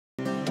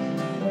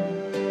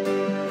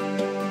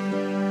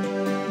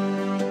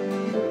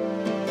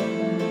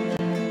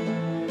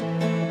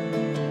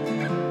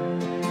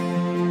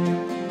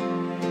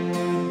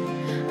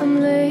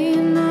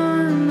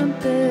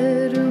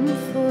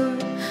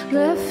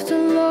left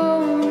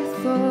alone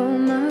with all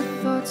my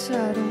thoughts.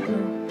 I don't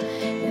know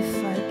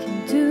if I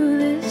can do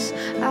this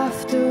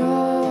after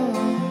all.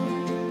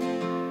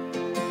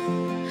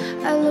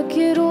 I look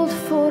at old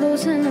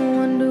photos and I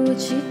wonder what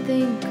she'd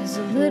think, 'cause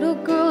the little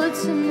girl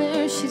that's in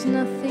there, she's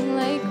nothing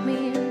like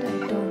me, and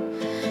I don't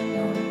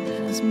know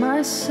as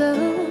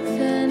myself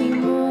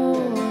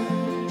anymore.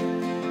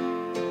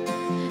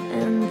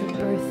 And the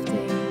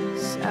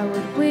birthdays I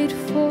would wait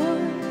for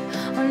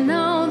are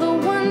now the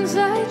ones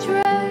I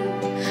dread.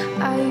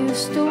 I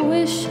used to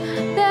wish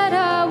that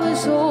I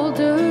was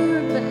older,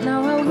 but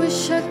now I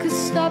wish I could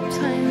stop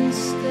time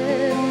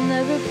instead. I'll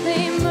never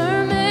play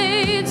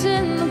mermaids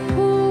in the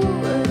pool,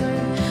 or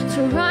learn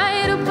to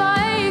ride a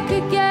bike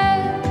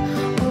again,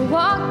 or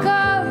walk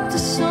up to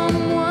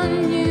someone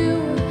new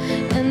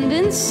and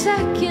in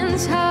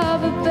seconds have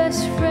a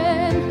best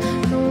friend.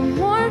 No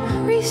more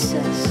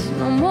recess,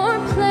 no more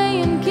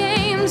playing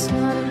games,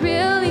 not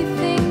really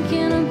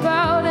thinking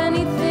about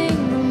anything.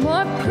 No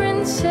more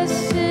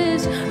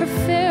princesses or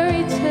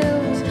fairy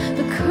tales.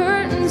 The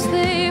curtains,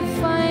 they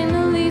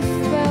finally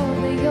fell.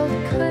 They yelled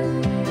cut.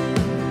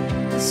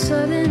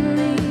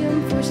 Suddenly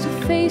I'm forced to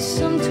face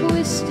some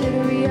twisted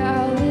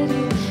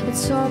reality.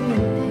 It's all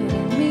been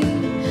hitting me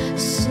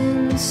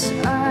since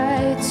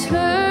I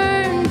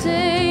turned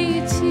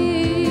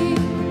 18.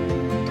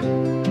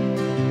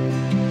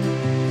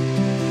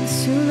 And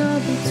soon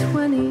I'll be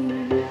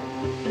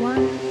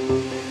 21.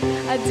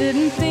 I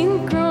didn't think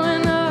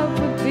growing up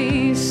would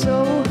be so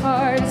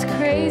hard. It's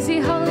crazy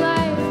how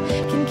life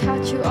can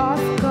catch you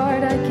off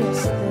guard. I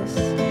guess this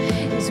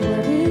is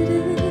what it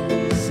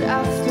is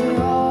after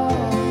all.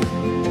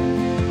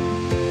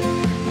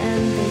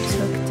 And they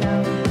took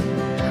down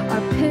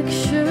our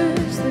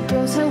pictures, the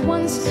girls I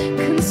once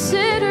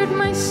considered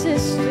my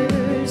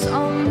sisters.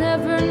 I'll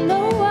never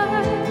know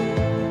why.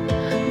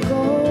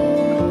 Go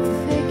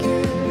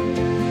figure.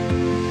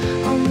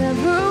 I'll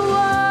never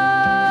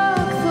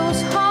walk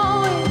those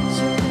hallways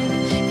or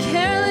make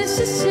careless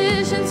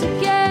decisions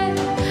again.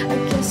 I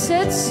guess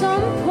at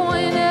some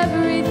point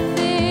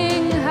everything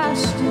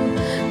has to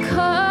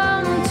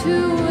come to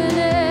an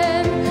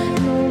end.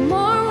 No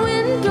more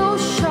window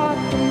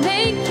shopping,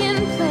 making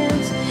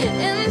plans,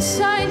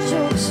 inside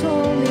jokes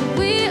only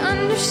we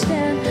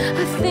understand.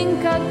 I think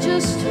I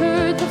just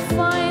heard the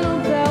final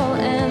bell,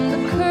 and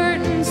the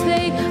curtains,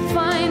 they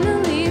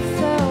finally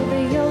fell.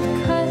 They yelled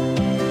cut.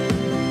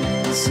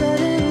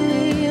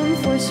 Suddenly I'm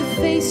forced to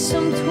face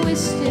some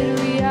twisted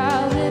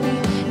reality.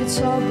 It's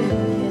all been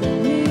hitting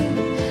me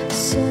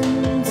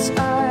since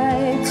I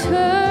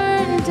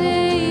turned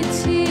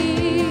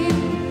 18.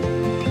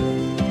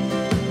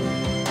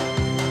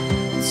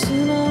 And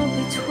soon I'll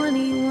be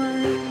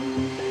 21.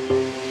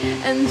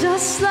 And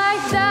just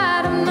like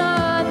that, I'm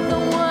not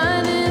the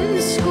one in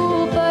the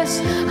school bus.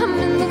 I'm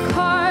in the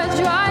car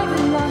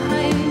driving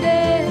behind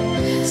it,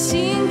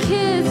 seeing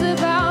kids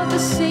about the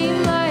same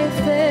life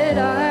that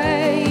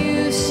I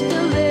used to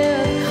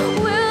live.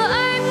 Will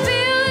I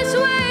feel this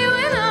way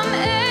when I'm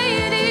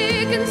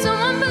 80? Can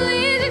someone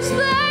please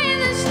explain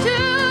this to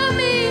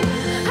me?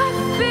 I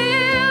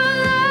feel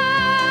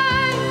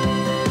like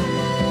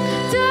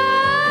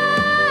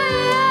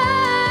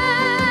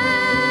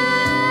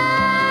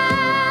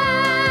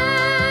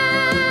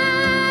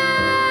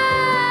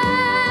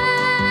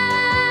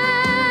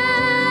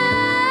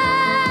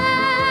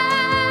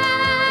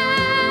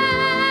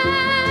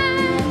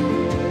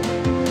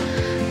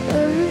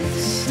Earth,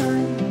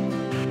 sun,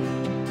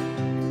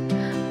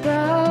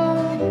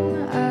 brown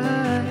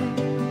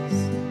eyes.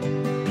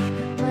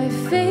 My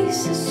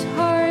face has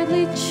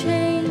hardly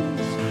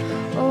changed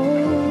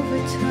over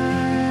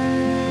time.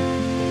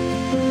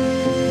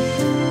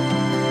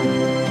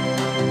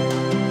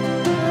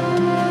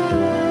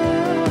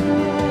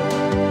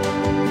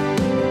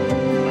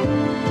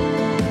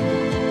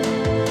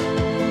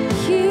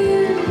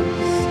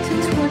 Here's to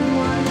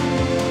 21.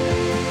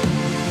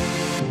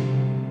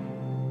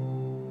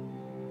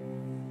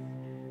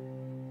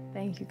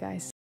 Thank you, guys.